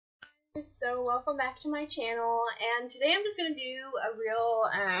So welcome back to my channel, and today I'm just gonna do a real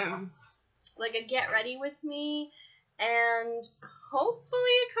like a get ready with me, and hopefully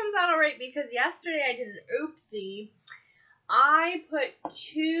it comes out alright, because yesterday I did an oopsie. I put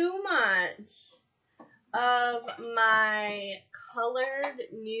too much of my colored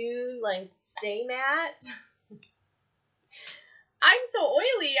nude like stay matte. I'm so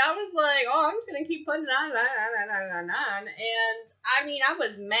oily, I was like, oh, I'm just gonna keep putting it on, and I mean, I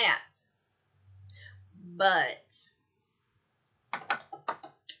was matte. But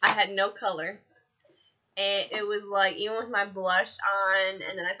I had no color, and it was like, even with my blush on,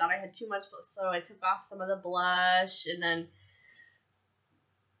 and then I thought I had too much, so I took off some of the blush, and then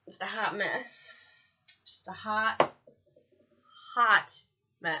it's a hot mess. Just a hot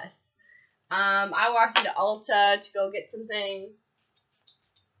mess. I walked into Ulta to go get some things,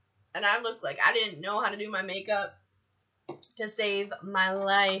 and I looked like I didn't know how to do my makeup to save my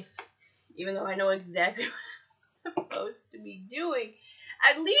life, even though I know exactly what I'm supposed to be doing.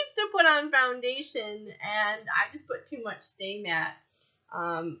 At least to put on foundation, and I just put too much stay matte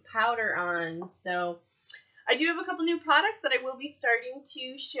powder on. So I do have a couple new products that I will be starting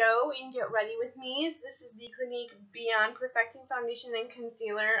to show and get ready with me. So this is the Clinique Beyond Perfecting Foundation and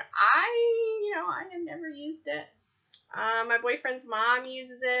Concealer. I had never used it. My boyfriend's mom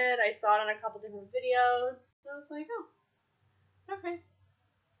uses it. I saw it on a couple different videos. I was like, oh, okay,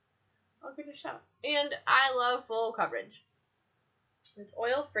 I'll give it a shot. And I love full coverage. It's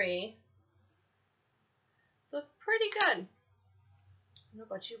oil-free, so it's pretty good. I don't know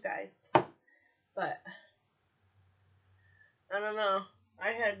about you guys, but I don't know.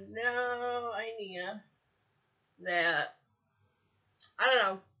 I had no idea that, I don't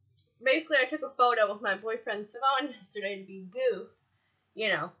know. Basically, I took a photo with my boyfriend's phone yesterday to be goof. You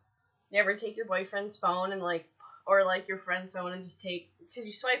know, never take your boyfriend's phone and or your friend's phone and just take, because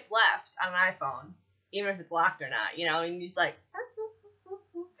you swipe left on an iPhone, even if it's locked or not, and you just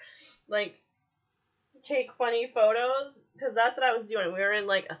take funny photos, because that's what I was doing. We were in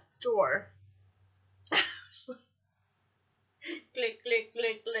a store. Click, click,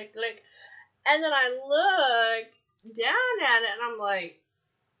 click, click, click. And then I looked down at it, and I'm like,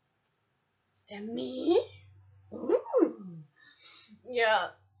 is that me? Ooh.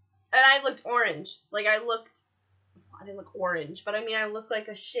 Yeah. And I looked orange. I didn't look orange, but I mean, I looked like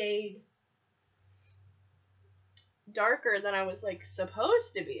a shade darker than I was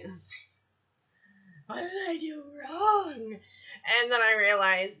supposed to be. I was like, what did I do wrong? And then I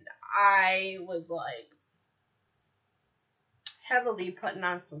realized I was heavily putting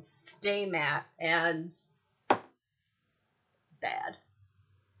on some stay matte, and bad.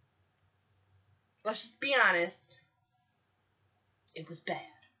 Let's just be honest, it was bad.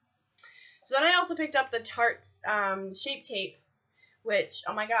 So then I also picked up the Tarte Shape Tape, which,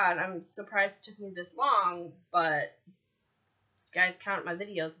 oh my god, I'm surprised it took me this long, but guys, count my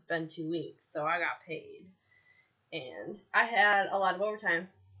videos, it's been 2 weeks, so I got paid, and I had a lot of overtime.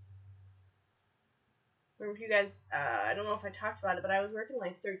 Remember, if you guys, I don't know if I talked about it, but I was working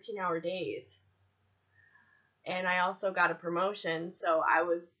 13-hour days, and I also got a promotion, so I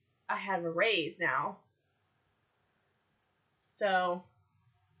had a raise now, so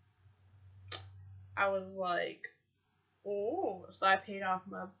I was like, oh, so I paid off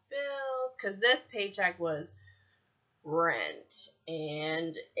my bills, because this paycheck was rent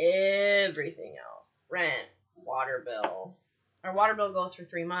and everything else. Rent, water bill. Our water bill goes for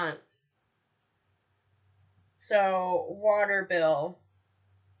 3 months. So, water bill,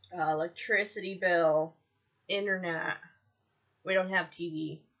 electricity bill, internet. We don't have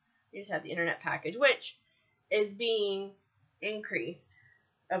TV. We just have the internet package, which is being increased,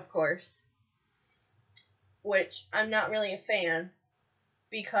 of course. Which I'm not really a fan,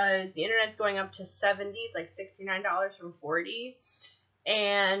 because the internet's going up to $70, it's $69 from $40,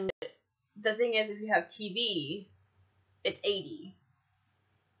 and the thing is, if you have TV, it's $80.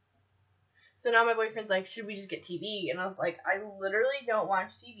 So now my boyfriend's like, should we just get TV? And I was like, I literally don't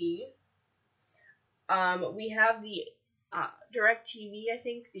watch TV. We have the DirecTV, I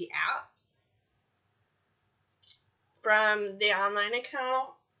think, the apps from the online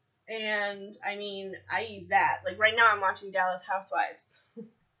account. And, I mean, I use that. Right now I'm watching Dallas Housewives.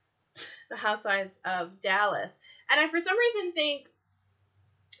 The Housewives of Dallas. And I, for some reason, think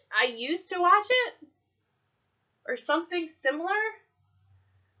I used to watch it. Or something similar.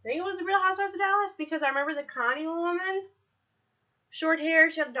 I think it was the Real Housewives of Dallas. Because I remember the Connie woman. Short hair.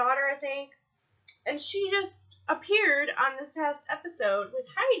 She had a daughter, I think. And she just appeared on this past episode with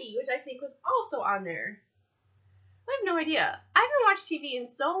Heidi. Which I think was also on there. I have no idea. I haven't watched TV in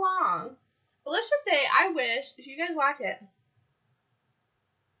so long. But let's just say, I wish, if you guys watch it,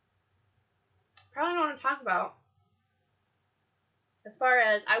 probably don't want to talk about. As far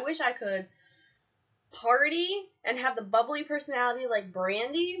as, I wish I could party and have the bubbly personality like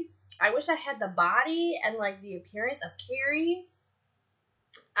Brandy. I wish I had the body and like the appearance of Carrie.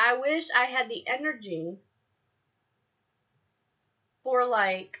 I wish I had the energy for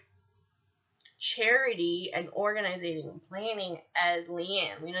like charity and organizing and planning as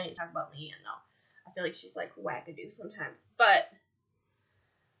Leanne. We don't need to talk about Leanne though. I feel like she's like wackadoo sometimes. But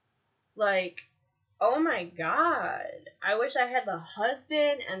like, oh my god. I wish I had the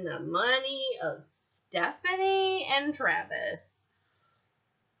husband and the money of Stephanie and Travis.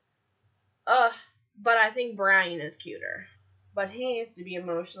 But I think Brian is cuter. But he needs to be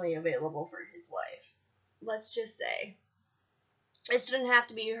emotionally available for his wife. Let's just say. It shouldn't have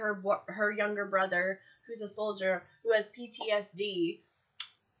to be her younger brother, who's a soldier, who has PTSD,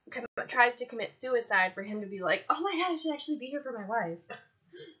 tries to commit suicide for him to be like, oh my god, I should actually be here for my wife.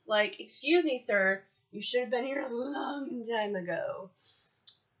 Like, excuse me, sir, you should have been here a long time ago.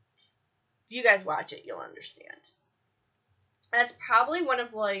 If you guys watch it, you'll understand. That's probably one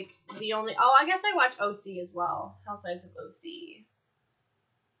of, like, the only... Oh, I guess I watch OC as well. Housewives of OC.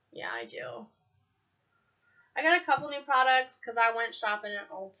 Yeah, I do. I got a couple new products because I went shopping at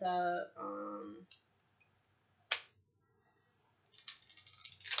Ulta.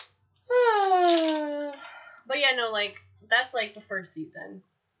 But yeah, no, like, that's, like, the first season.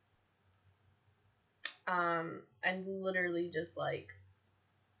 I'm literally just, like,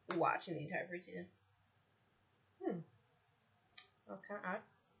 watching the entire first season. That was kind of odd.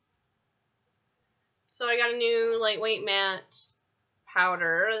 So I got a new lightweight matte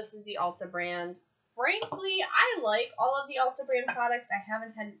powder. This is the Ulta brand. Frankly, I like all of the Ulta brand products. I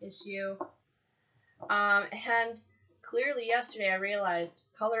haven't had an issue. And clearly yesterday I realized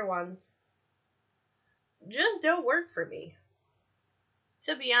color ones just don't work for me.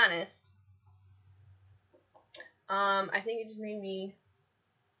 To be honest. I think it just made me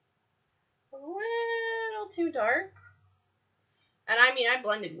a little too dark. And I mean, I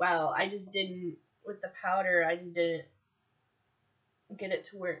blended well. I just didn't, with the powder, I just didn't get it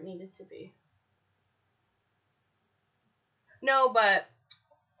to where it needed to be. No, but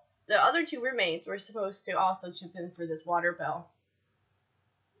the other two roommates were supposed to also chip in for this water bill.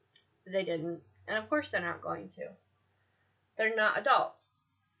 They didn't. And of course they're not going to. They're not adults.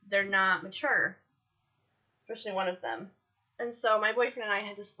 They're not mature. Especially one of them. And so my boyfriend and I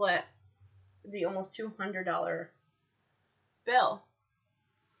had to split the almost $200 bill.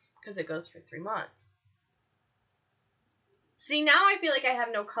 Because it goes for 3 months. See, now I feel like I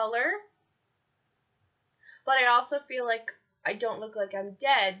have no color. But I also feel like I don't look like I'm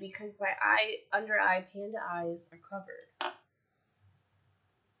dead because my under eye panda eyes are covered.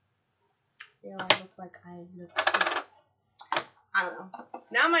 You know, I look like I don't know.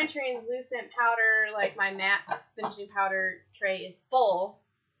 Now my translucent powder, like my matte finishing powder tray is full.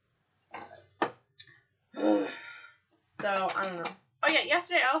 So, I don't know. Oh yeah,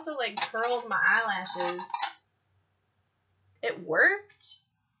 yesterday I also like curled my eyelashes. It worked,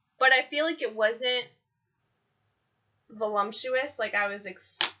 but I feel like it wasn't voluptuous like I was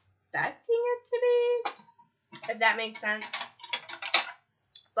expecting it to be, if that makes sense.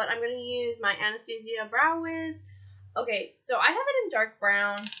 But I'm going to use my Anastasia Brow Wiz. Okay, so I have it in dark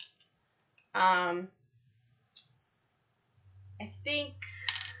brown. I think,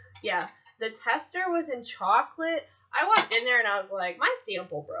 yeah, the tester was in chocolate. I walked in there and I was like, my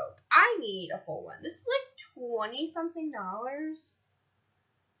sample broke. I need a full one. This is like $20-something.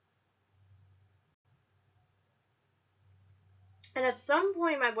 And at some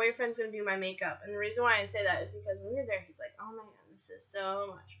point, my boyfriend's going to do my makeup. And the reason why I say that is because when we were there, he's like, oh my god, this is so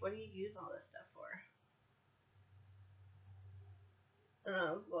much. What do you use all this stuff for? And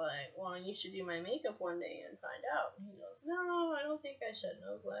I was like, well, you should do my makeup one day and find out. And he goes, no, I don't think I should. And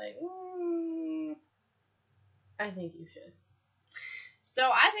I was like, I think you should. So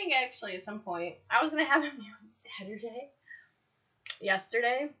I think actually at some point, I was going to have him do it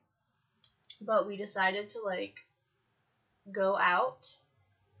yesterday. But we decided to like go out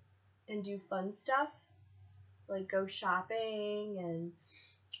and do fun stuff. Like go shopping, and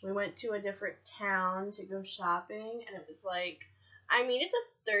we went to a different town to go shopping, and it was like, I mean, it's a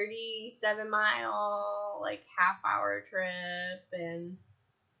 37-mile, like, half-hour trip, and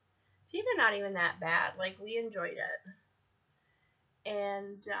it's even not even that bad. Like, we enjoyed it.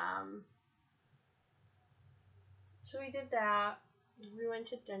 And, so we did that. We went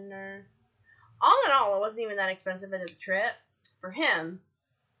to dinner. All in all, it wasn't even that expensive as a trip for him,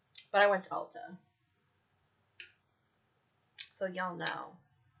 but I went to Ulta. So y'all know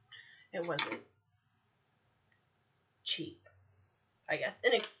it wasn't cheap. I guess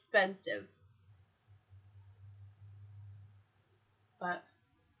inexpensive but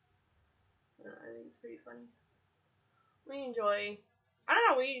I think it's pretty funny. We enjoy, I don't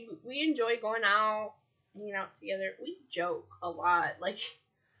know, we enjoy going out, hanging out together. We joke a lot, like,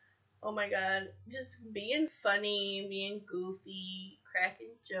 oh my god, just being funny, being goofy,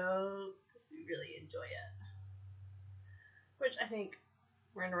 cracking jokes. We really enjoy it. Which I think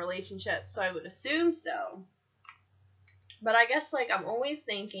we're in a relationship, so I would assume so. But I guess, like, I'm always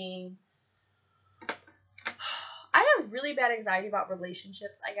thinking, I have really bad anxiety about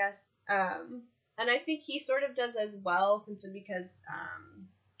relationships, I guess. And I think he sort of does as well, simply because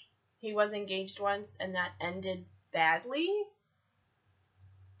he was engaged once and that ended badly.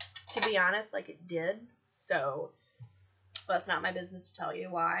 To be honest, like, it did. So, but it's not my business to tell you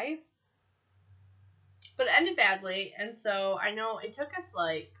why. But it ended badly, and so I know it took us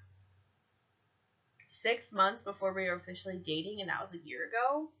like 6 months before we were officially dating, and that was a year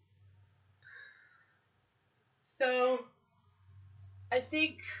ago. So, I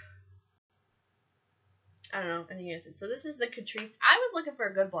think, I don't know, I think it's it. So this is the Catrice. I was looking for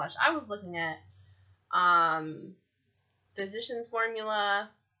a good blush. I was looking at Physicians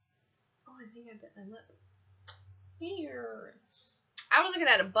Formula. Oh, I think I bet my lip. Here. I was looking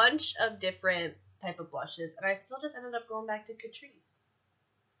at a bunch of different type of blushes, and I still just ended up going back to Catrice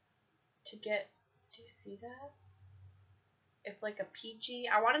to get, do you see that? It's like a peachy,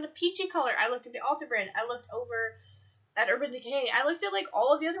 I wanted a peachy color. I looked at the Ulta brand, I looked over at Urban Decay, I looked at like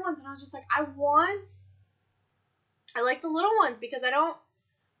all of the other ones, and I was just like, I like the little ones, because I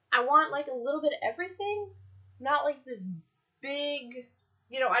want like a little bit of everything, not like this big,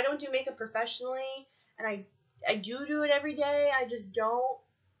 you know, I don't do makeup professionally, and I do it every day. I just don't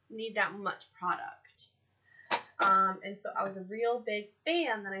need that much product. And so I was a real big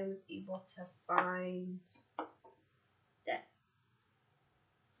fan that I was able to find this.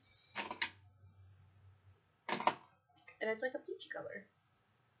 And it's like a peachy color.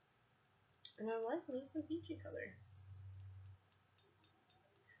 And I like me some peachy color.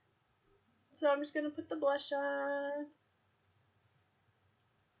 So I'm just going to put the blush on.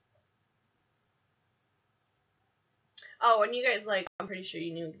 Oh, and you guys, like, I'm pretty sure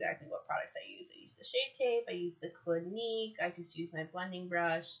you knew exactly what products I use. I used the Shape Tape, I used the Clinique, I just used my blending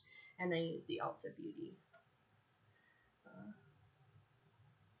brush, and I used the Ulta Beauty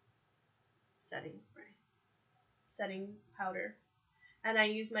setting spray, setting powder. And I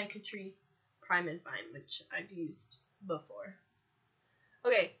used my Catrice Prime and Fine, which I've used before.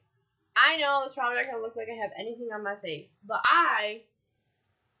 Okay, I know this probably not going to look like I have anything on my face, but I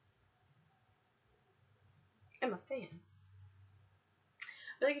am a fan.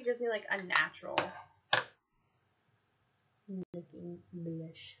 I feel like it gives me like a natural looking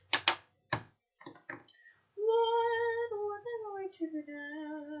blush. What was I going to do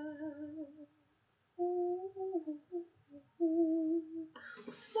now?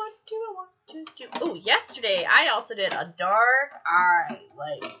 What do I want to do? Oh, yesterday I also did a dark eye.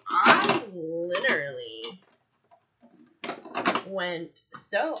 Like, I literally went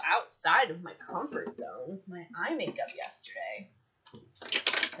so outside of my comfort zone with my eye makeup yesterday.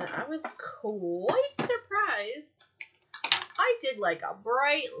 And I was quite surprised. I did like a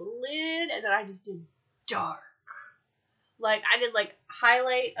bright lid, and then I just did dark. Like, I did like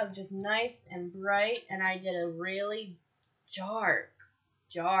highlight of just nice and bright, and I did a really dark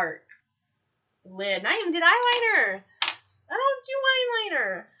lid. And I even did eyeliner. I don't do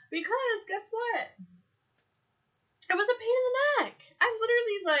eyeliner because guess what? It was a pain in the neck. I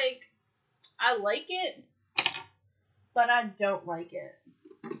literally like, I like it, but I don't like it.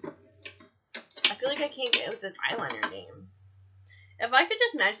 I feel like I can't get with this eyeliner game. If I could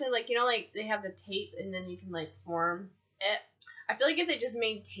just imagine, like, you know, like, they have the tape and then you can, like, form it. I feel like if they just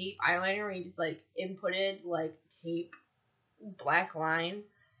made tape eyeliner where you just, like, inputted, like, tape black line,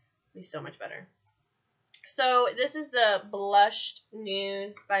 it'd be so much better. So, this is the Blushed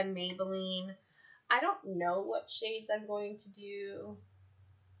Nudes by Maybelline. I don't know what shades I'm going to do.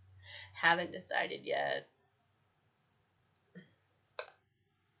 Haven't decided yet.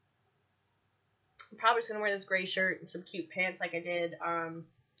 I'm probably just going to wear this gray shirt and some cute pants like I did.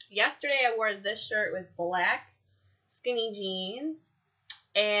 Yesterday I wore this shirt with black skinny jeans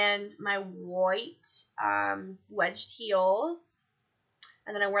and my white wedged heels.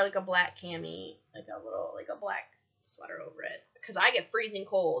 And then I wear like a black cami, like a black sweater over it. Because I get freezing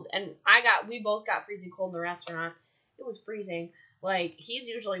cold. And we both got freezing cold in the restaurant. It was freezing. Like, he's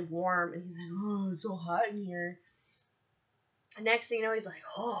usually warm and he's like, oh, it's so hot in here. And next thing you know, he's like,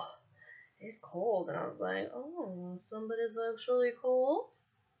 oh, it's cold. And I was like, oh, somebody's actually cold?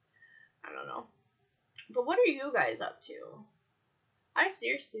 I don't know. But what are you guys up to? I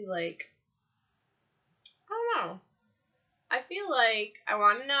seriously, like, I don't know. I feel like I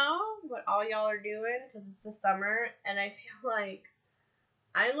want to know what all y'all are doing because it's the summer, and I feel like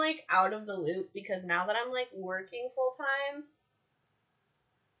I'm like out of the loop because now that I'm like working full time,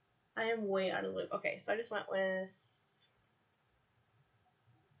 I am way out of the loop. Okay, so I just went with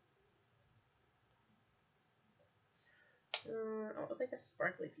oh, it's like a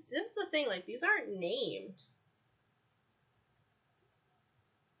sparkly piece. This is the thing, like these aren't named.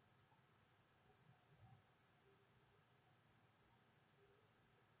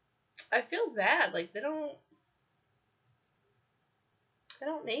 I feel bad, like they don't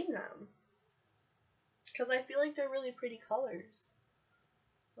name them. Because I feel like they're really pretty colors.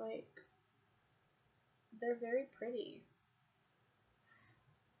 Like, they're very pretty.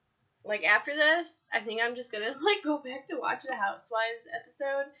 Like, after this, I think I'm just gonna, like, go back to watch the Housewives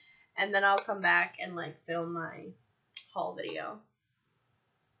episode. And then I'll come back and, like, film my haul video.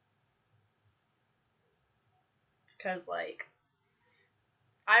 Because, like,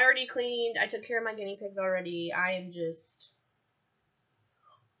 I already cleaned. I took care of my guinea pigs already. I am just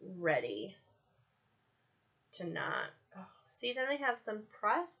ready to not. Oh, see, then they have some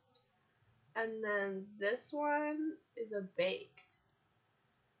pressed, and then this one is a baked.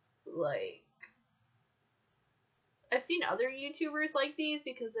 Like, I've seen other YouTubers like these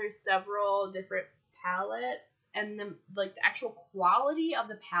because there's several different palettes, and the like the actual quality of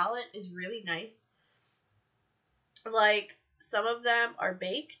the palette is really nice. Like, some of them are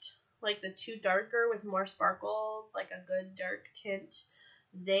baked, like the two darker with more sparkles, like a good dark tint.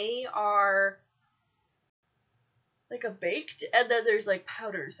 They are like a baked, and then there's like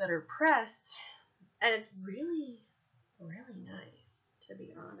powders that are pressed, and it's really, really nice, to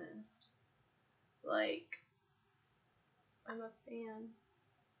be honest. Like, I'm a fan.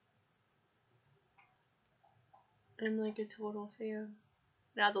 I'm like a total fan.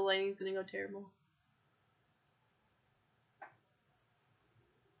 Now the lighting's gonna go terrible.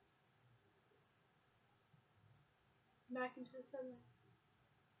 Back into the sunlight.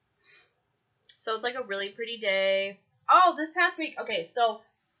 So it's like a really pretty day. Oh, this past week. Okay, so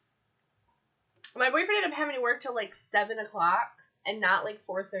my boyfriend ended up having to work till like 7 o'clock and not like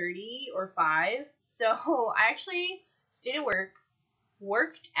 4:30 or 5. So I actually stayed at work,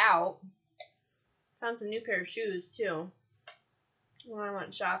 worked out, found some new pair of shoes too when I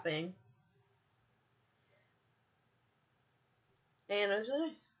went shopping. And it was really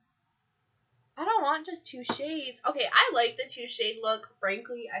nice. I don't want just two shades. Okay, I like the two shade look.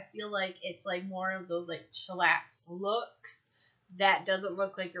 Frankly, I feel like it's like more of those like chillax looks that doesn't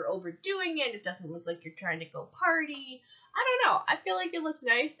look like you're overdoing it. It doesn't look like you're trying to go party. I don't know. I feel like it looks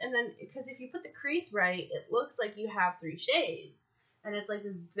nice. And then, because if you put the crease right, it looks like you have 3 shades. And it's like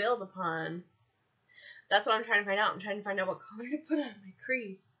this build upon. That's what I'm trying to find out. I'm trying to find out what color to put on my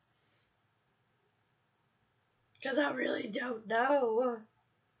crease. Because I really don't know.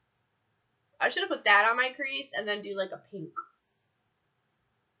 I should have put that on my crease and then do like a pink.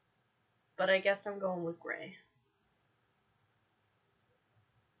 But I guess I'm going with gray.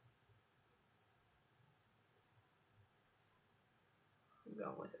 I'm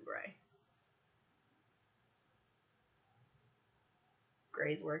going with a gray.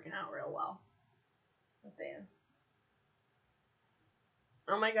 Gray's working out real well. A fan.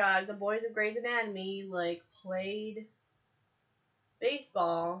 Oh my god, the boys of Grey's Anatomy like played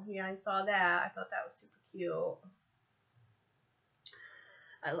baseball. Yeah, I saw that. I thought that was super cute.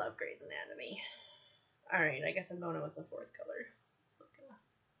 I love Grey's Anatomy. Alright, I guess I'm going with the 4th color.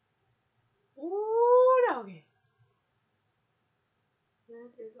 Ooh, doggy.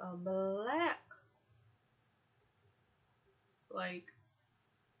 That is a black. Like,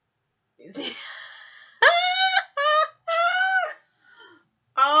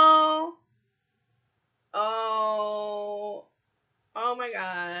 oh. Oh. Oh my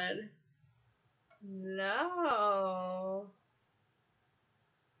god. No.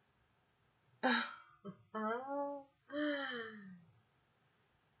 Oh.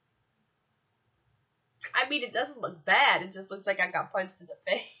 I mean, it doesn't look bad. It just looks like I got punched in the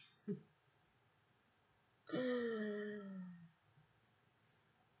face.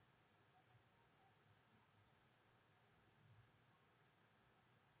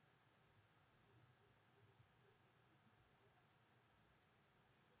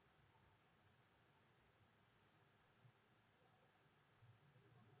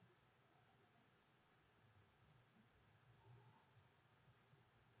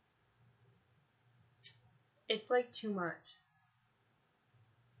 It's like too much.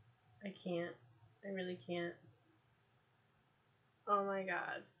 I can't. I really can't. Oh my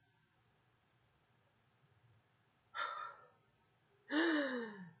god.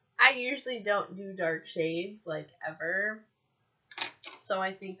 I usually don't do dark shades, like, ever. So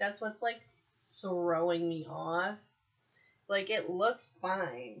I think that's what's like throwing me off. Like, it looks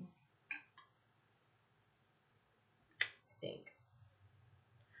fine, I think.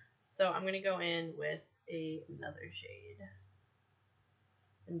 So I'm going to go in with another shade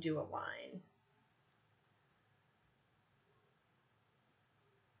and do a line.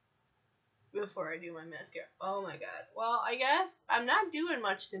 Before I do my mascara. Oh my god. Well, I guess I'm not doing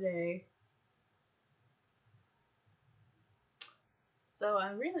much today. So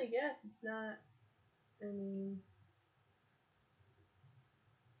I really guess it's not, I mean...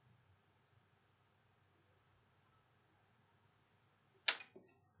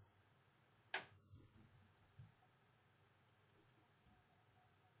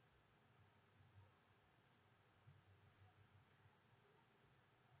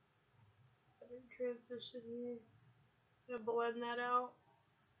 transition here. I'm gonna blend that out.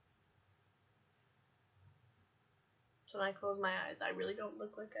 So when I close my eyes, I really don't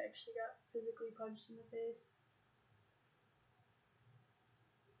look like I actually got physically punched in the face.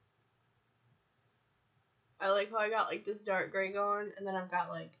 I like how I got like this dark gray going, and then I've got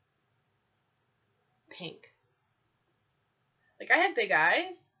like pink. Like, I have big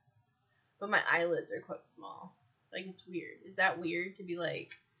eyes, but my eyelids are quite small. Like, it's weird. Is that weird to be like,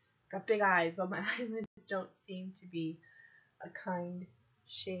 got big eyes, but my eyelids don't seem to be a kind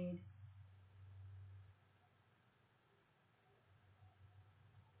shade?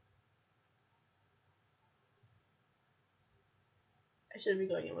 I should be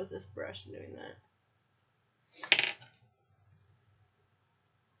going in with this brush and doing that.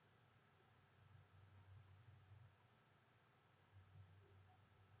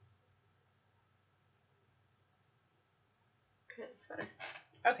 Okay, that's better.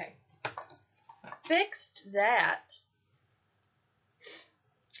 Okay. Fixed that.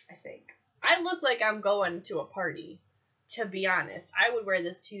 I think. I look like I'm going to a party, to be honest. I would wear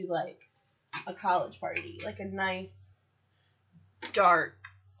this to, like, a college party. Like a nice, dark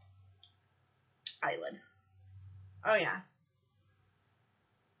eyelid. Oh, yeah.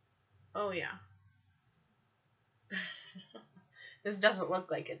 Oh, yeah. This doesn't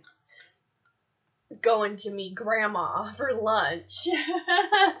look like it's going to meet grandma for lunch.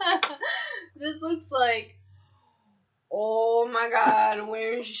 This looks like, oh my god,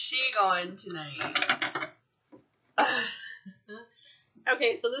 where's she going tonight?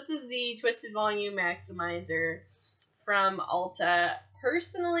 Okay, so this is the Twisted Volume Maximizer from Ulta.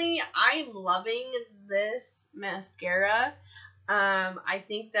 Personally, I'm loving this mascara. I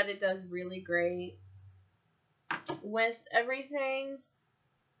think that it does really great with everything.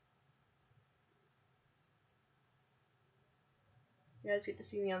 You guys get to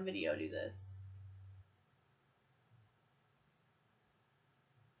see me on video do this.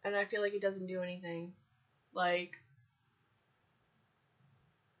 And I feel like it doesn't do anything. Like,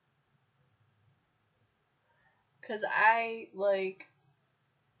 because I, like,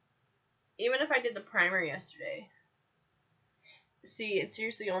 even if I did the primer yesterday, see, it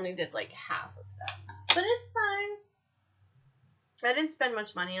seriously only did, like, half of that. But it's fine. I didn't spend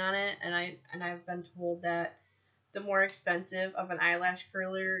much money on it, and I've been told that the more expensive of an eyelash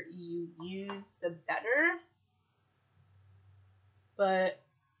curler you use, the better. But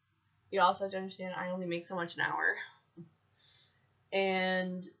you also have to understand I only make so much an hour.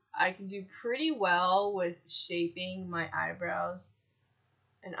 And I can do pretty well with shaping my eyebrows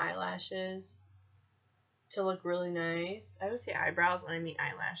and eyelashes to look really nice. I always say eyebrows when I mean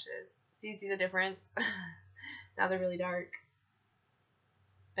eyelashes. So you see the difference? Now they're really dark.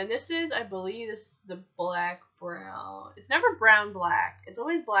 And this is, I believe, this is the black brown. It's never brown black. It's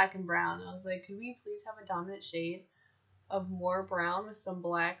always black and brown. And I was like, could we please have a dominant shade of more brown with some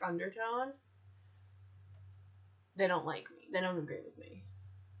black undertone? They don't like me. They don't agree with me.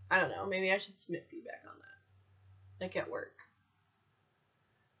 I don't know. Maybe I should submit feedback on that. Like at work.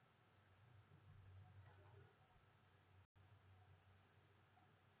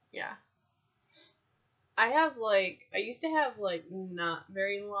 Yeah. I used to have, like, not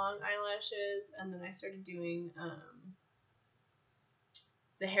very long eyelashes, and then I started doing,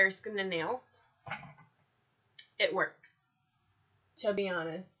 the hair, skin, and nails. It works. To be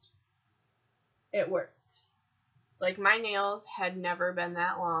honest. It works. Like, my nails had never been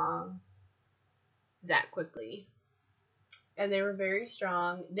that long that quickly. And they were very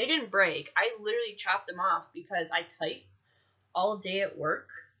strong. They didn't break. I literally chopped them off because I type all day at work.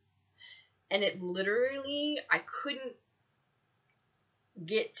 And it literally, I couldn't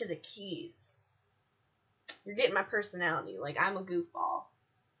get to the keys. You're getting my personality. Like, I'm a goofball.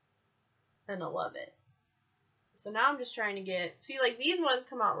 And I love it. So now I'm just trying to get, see, like, these ones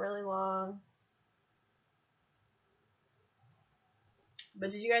come out really long.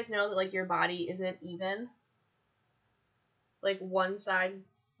 But did you guys know that, like, your body isn't even? Like, one side,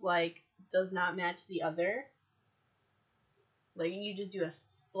 like, does not match the other. Like, you just do a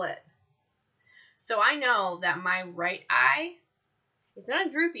split. So I know that my right eye, it's not a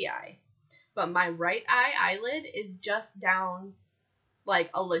droopy eye, but my right eye eyelid is just down, like,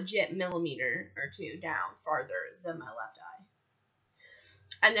 a legit millimeter or two down farther than my left eye.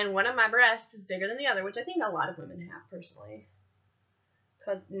 And then one of my breasts is bigger than the other, which I think a lot of women have, personally.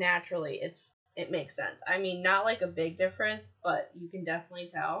 Because naturally, it makes sense. I mean, not like a big difference, but you can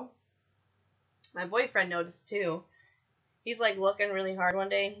definitely tell. My boyfriend noticed too. He's like looking really hard one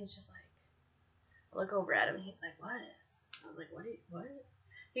day, and he's just like, I look over at him, and he's like, what? I was like, what?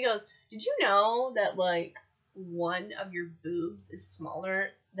 He goes, did you know that, like, one of your boobs is smaller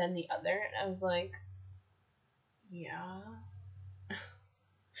than the other? And I was like, yeah.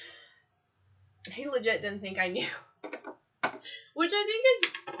 He legit didn't think I knew. Which I think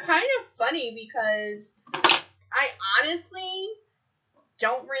is kind of funny because I honestly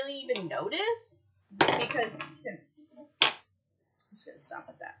don't really even notice. Because I'm just going to stop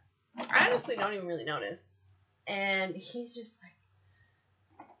at that. I honestly don't even really notice. And he's just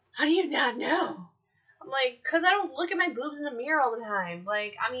like, how do you not know? I'm like, because I don't look at my boobs in the mirror all the time.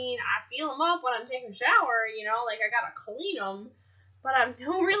 Like, I mean, I feel them up when I'm taking a shower, you know, like I gotta clean them. But I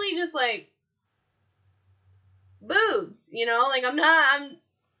don't really just like boobs, you know, like I'm not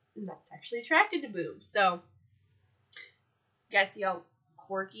sexually attracted to boobs. So, you guys see how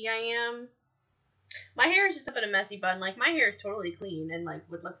quirky I am? My hair is just up in a messy bun. Like, my hair is totally clean and, like,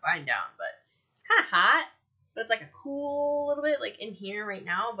 would look fine down. But it's kind of hot. But it's, like, a cool little bit, like, in here right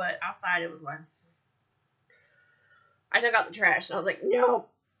now. But outside, it was like, I took out the trash. And I was like, no,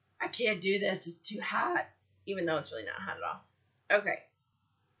 I can't do this. It's too hot. Even though it's really not hot at all. Okay.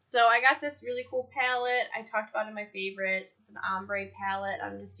 So, I got this really cool palette. I talked about it in my favorites. It's an ombre palette.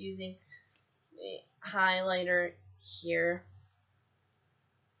 I'm just using the highlighter here.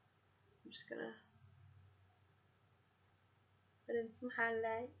 I'm just going to put in some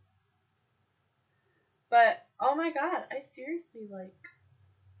highlight. But, oh my god, I seriously, like,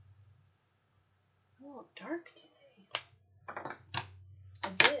 I'm a little dark today. I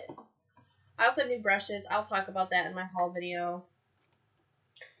did. I also have new brushes. I'll talk about that in my haul video.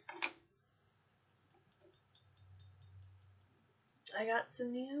 I got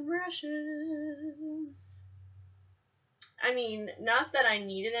some new brushes. I mean, not that I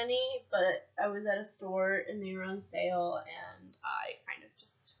needed any, but I was at a store and they were on sale and I kind of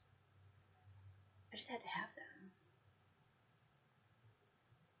just had to have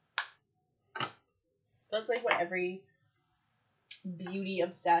them. That's like what every beauty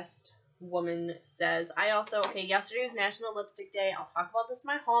obsessed woman says. I also, okay, yesterday was National Lipstick Day. I'll talk about this in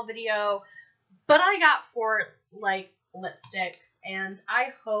my haul video. But I got 4, like, lipsticks, and I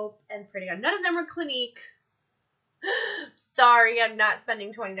hope and pray to God none of them were Clinique. Sorry, I'm not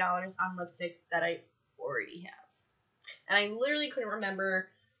spending $20 on lipsticks that I already have. And I literally couldn't remember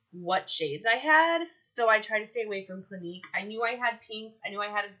what shades I had, so I tried to stay away from Clinique. I knew I had pinks. I knew I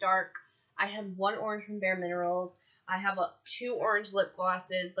had a dark. I had 1 orange from Bare Minerals. I have 2 orange lip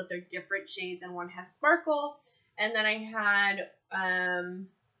glosses, but they're different shades, and one has sparkle. And then I had,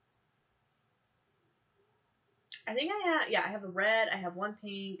 I think I have a red, I have 1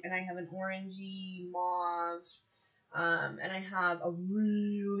 pink, and I have an orangey mauve, and I have a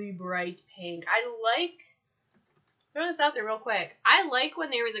really bright pink. I like, throw this out there real quick, I like when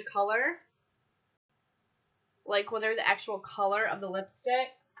they were the color, like when they're the actual color of the lipstick,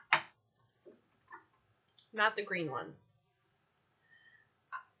 not the green ones.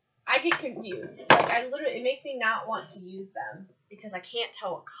 I get confused. Like, it makes me not want to use them because I can't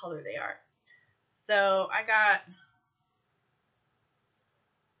tell what color they are. So, I got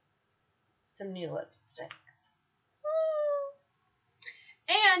some new lipsticks.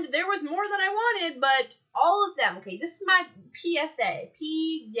 And there was more than I wanted, but all of them, okay, this is my PSA.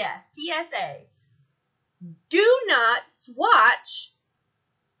 PSA. Do not swatch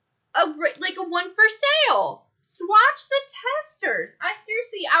a one for sale. Swatch the testers. I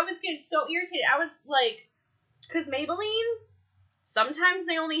was getting so irritated. I was like, because Maybelline, sometimes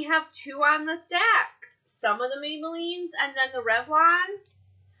they only have 2 on the stack. Some of the Maybellines and then the Revlons,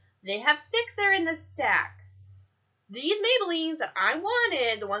 they have 6 there in the stack. These Maybellines that I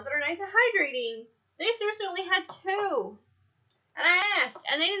wanted, the ones that are nice and hydrating, they seriously only had 2. And I asked,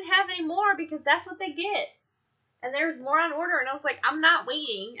 and they didn't have any more because that's what they get. And there was more on order, and I was like, I'm not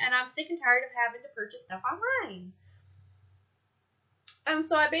waiting, and I'm sick and tired of having to purchase stuff online.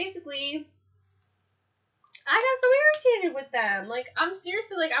 So I got so irritated with them. Like, I'm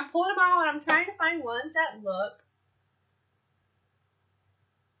seriously, like, I'm pulling them out, and I'm trying to find ones that look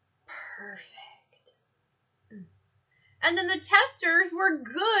perfect. And then the testers were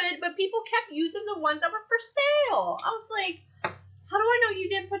good, but people kept using the ones that were for sale. I was like, how do I know you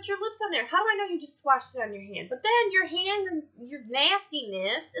didn't put your lips on there? How do I know you just swatched it on your hand? But then your hand and your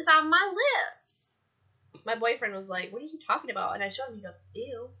nastiness is on my lips. My boyfriend was like, what are you talking about? And I showed him. He goes,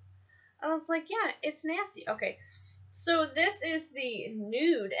 ew. I was like, yeah, it's nasty. Okay. So this is the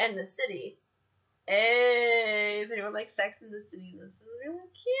nude and the city. Hey, if anyone likes Sex in the City, this is really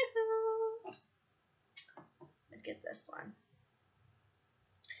cute. Let's get this one.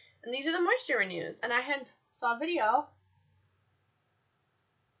 And these are the moisture renews. And I had saw a video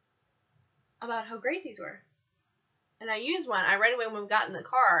about how great these were. And I used one. I right away when we got in the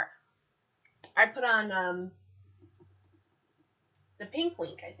car, I put on the Pink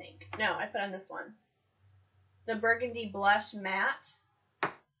Wink, I think. No, I put on this one. The Burgundy Blush Matte.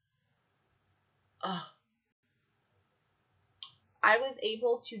 Oh. I was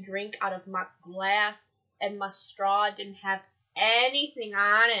able to drink out of my glass and my straw didn't have anything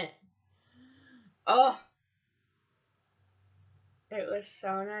on it. Oh. It was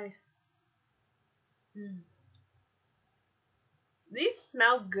so nice. These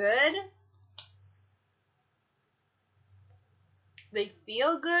smell good. They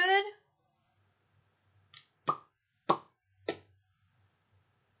feel good.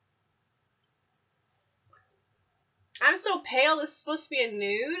 I'm so pale, this is supposed to be a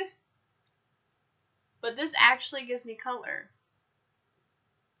nude. But this actually gives me color.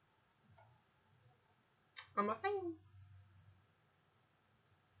 I'm a fan.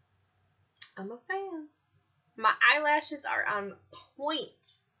 I'm a fan. My eyelashes are on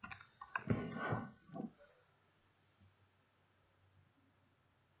point.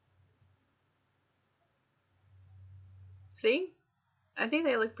 See? I think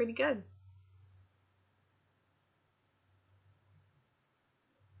they look pretty good.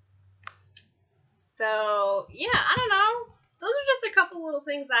 So, yeah, I don't know. Those are just a couple little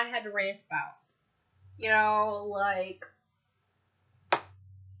things I had to rant about. You know, like,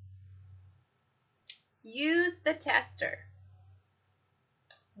 use the tester.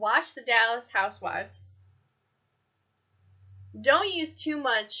 Watch the Dallas Housewives. Don't use too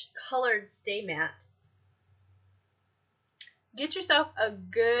much colored stay matte. Get yourself a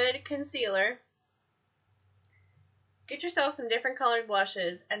good concealer. Get yourself some different colored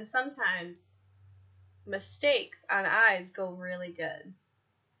blushes, and sometimes mistakes on eyes go really good.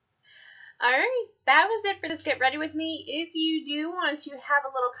 Alright, that was it for this Get Ready With Me. If you do want to have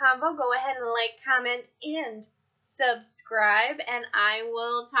a little convo, go ahead and like, comment, and subscribe, and I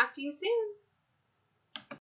will talk to you soon.